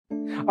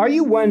Are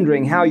you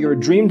wondering how your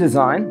dream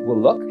design will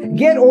look?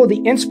 Get all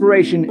the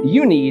inspiration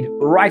you need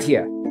right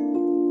here.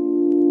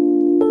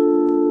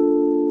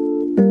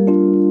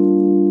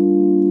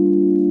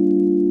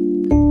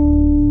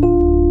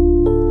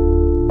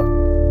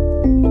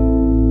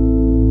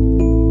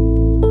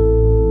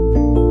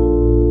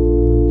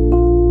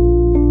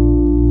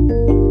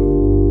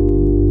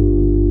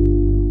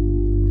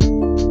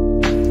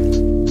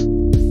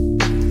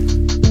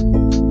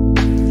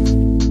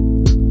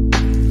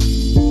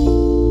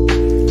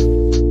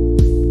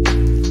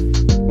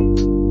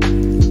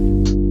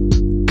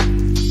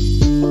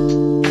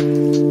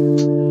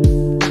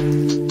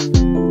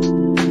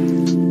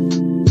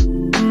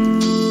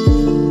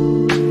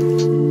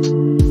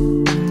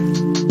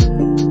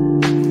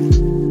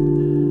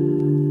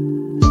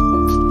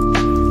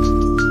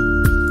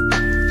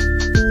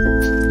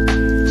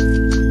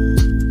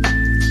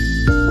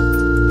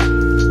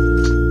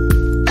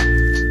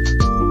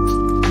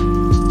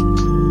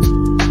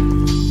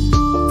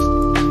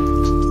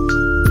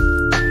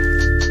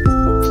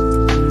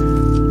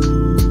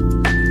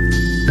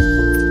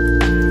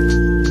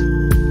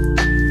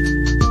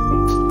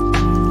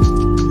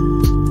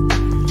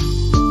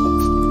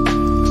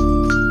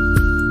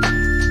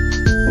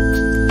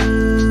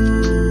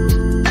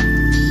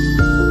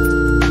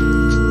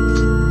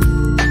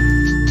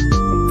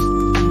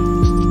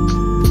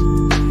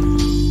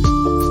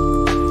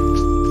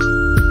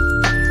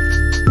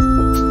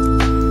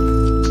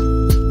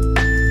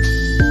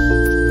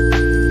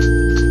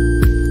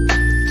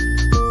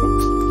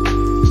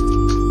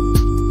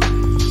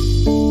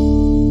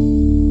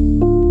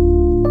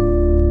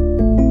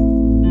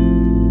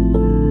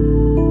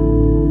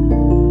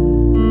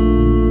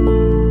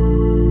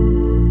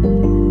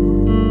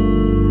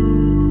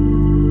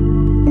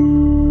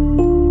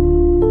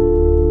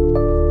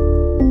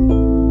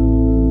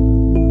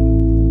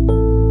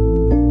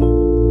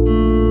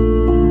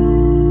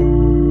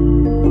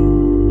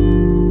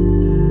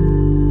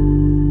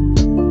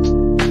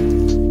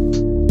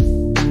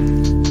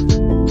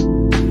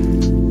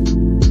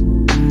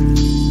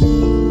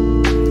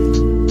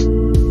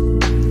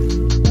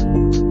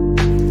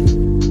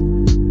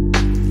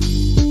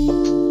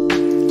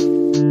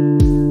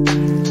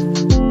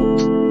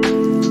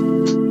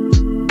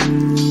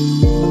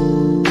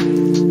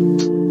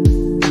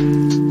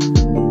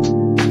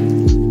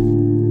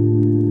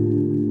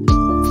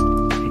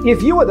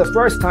 If you are the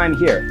first time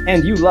here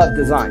and you love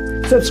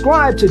design,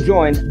 subscribe to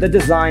join the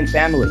design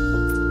family.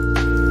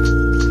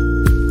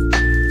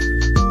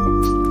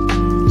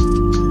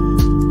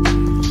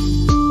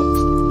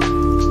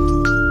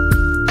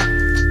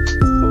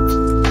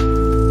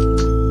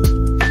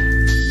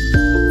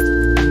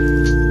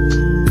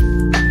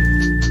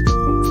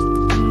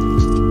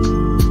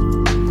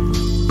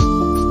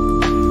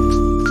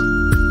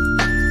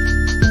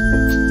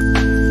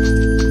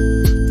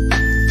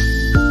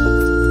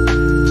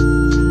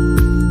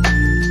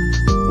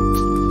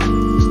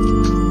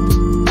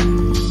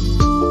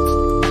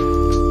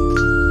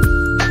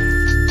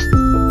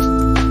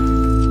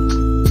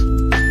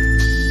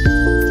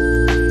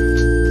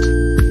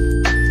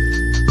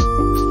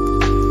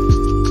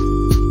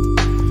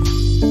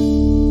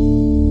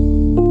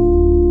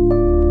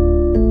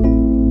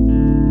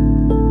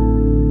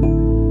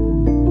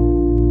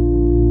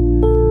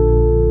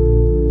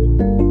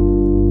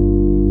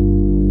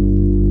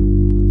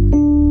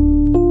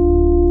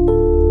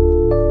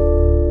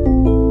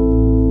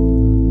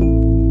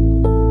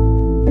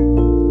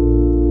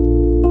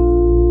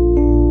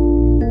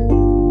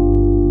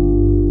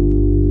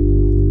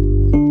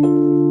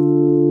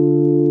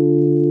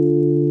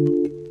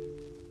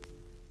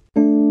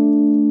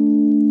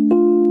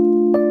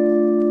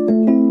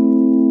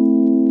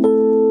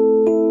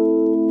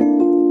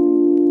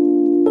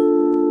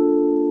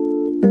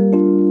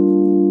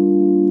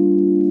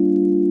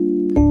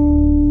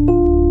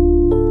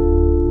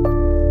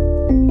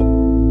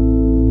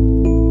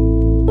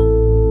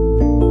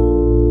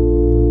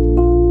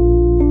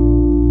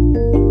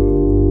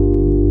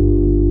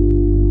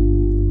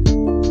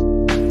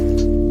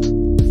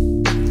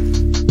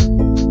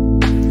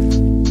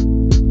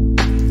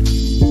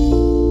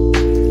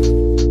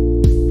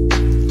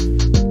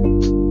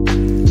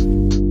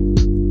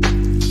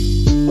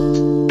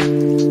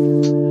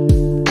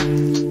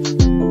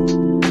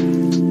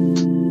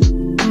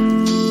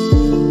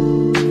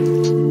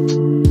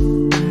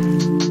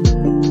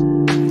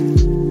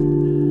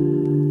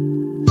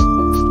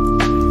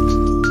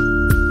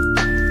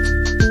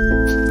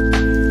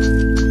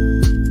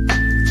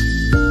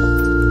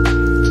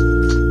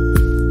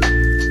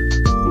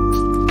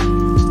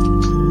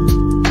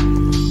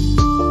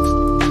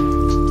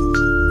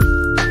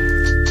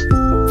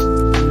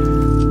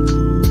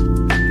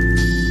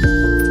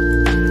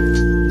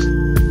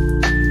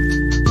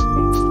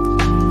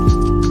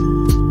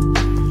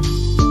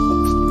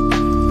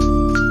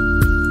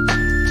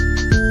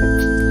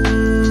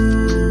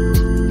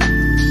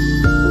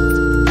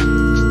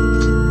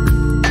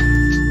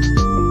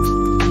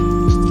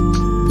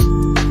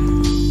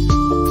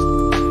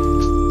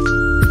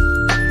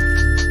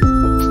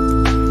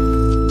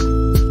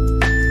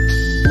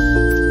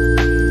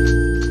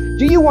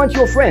 you want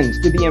your friends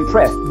to be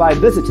impressed by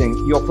visiting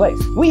your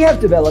place, we have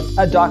developed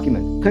a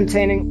document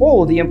containing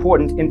all the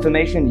important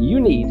information you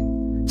need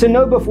to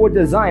know before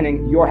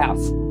designing your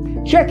house.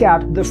 Check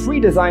out the free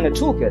designer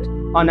toolkit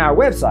on our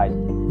website,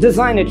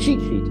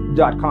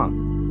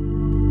 designercheatsheet.com.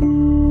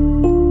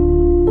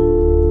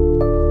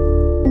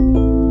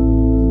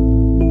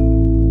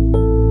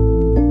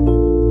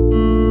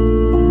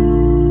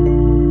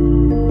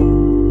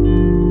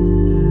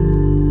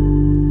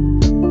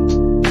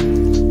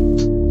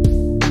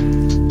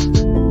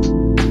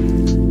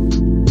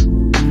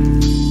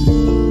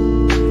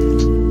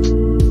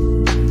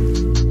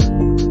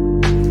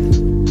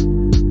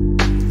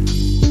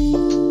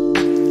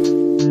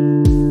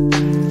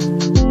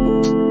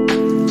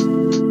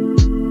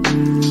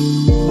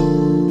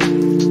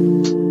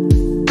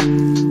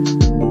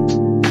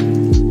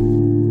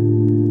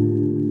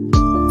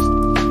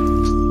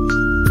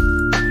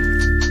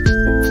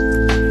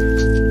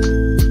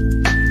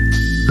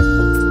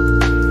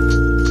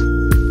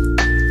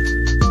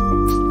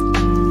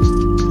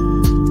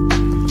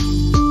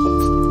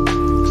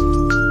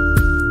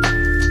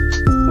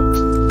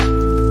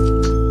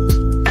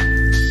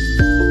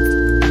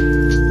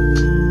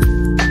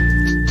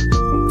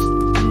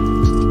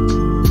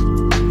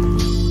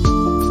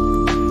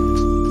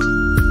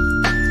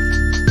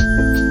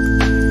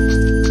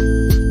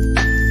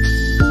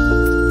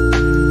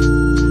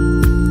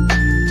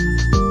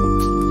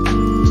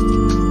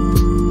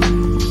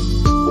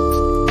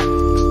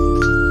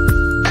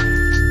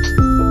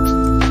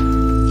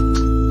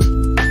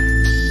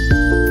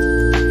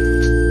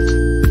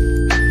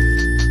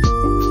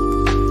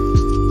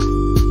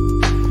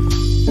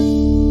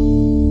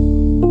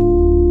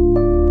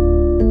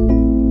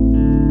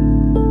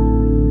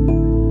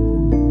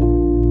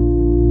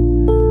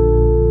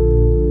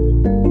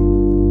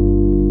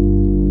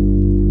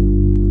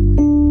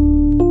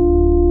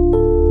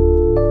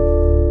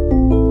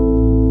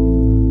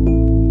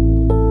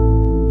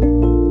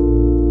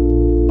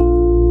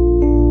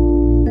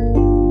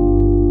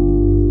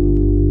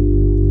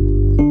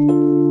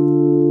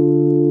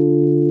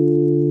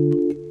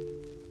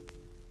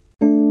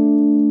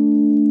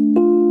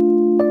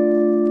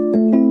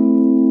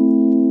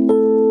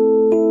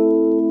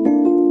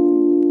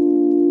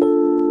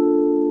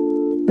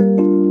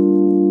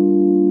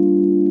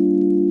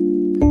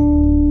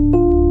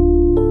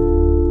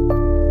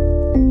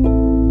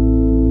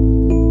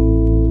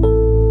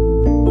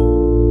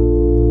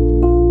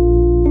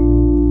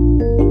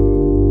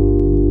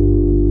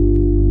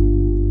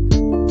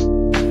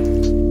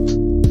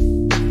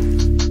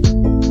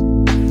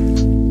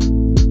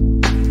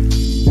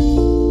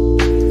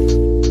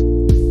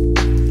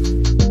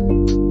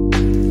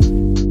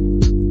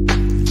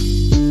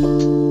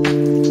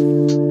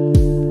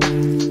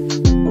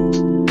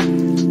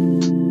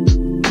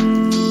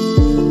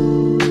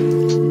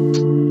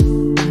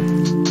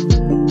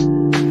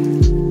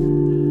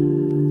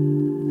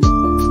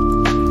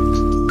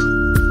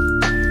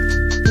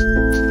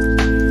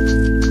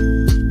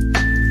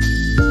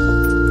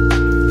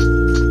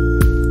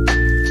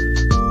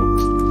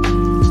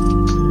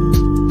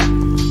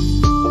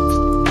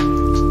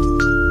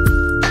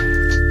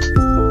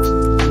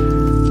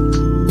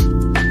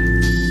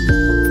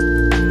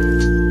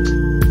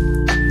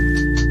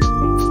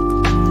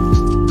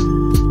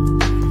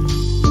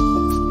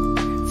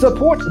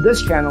 Support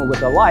this channel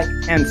with a like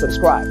and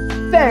subscribe.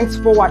 Thanks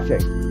for watching.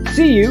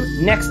 See you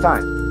next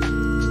time.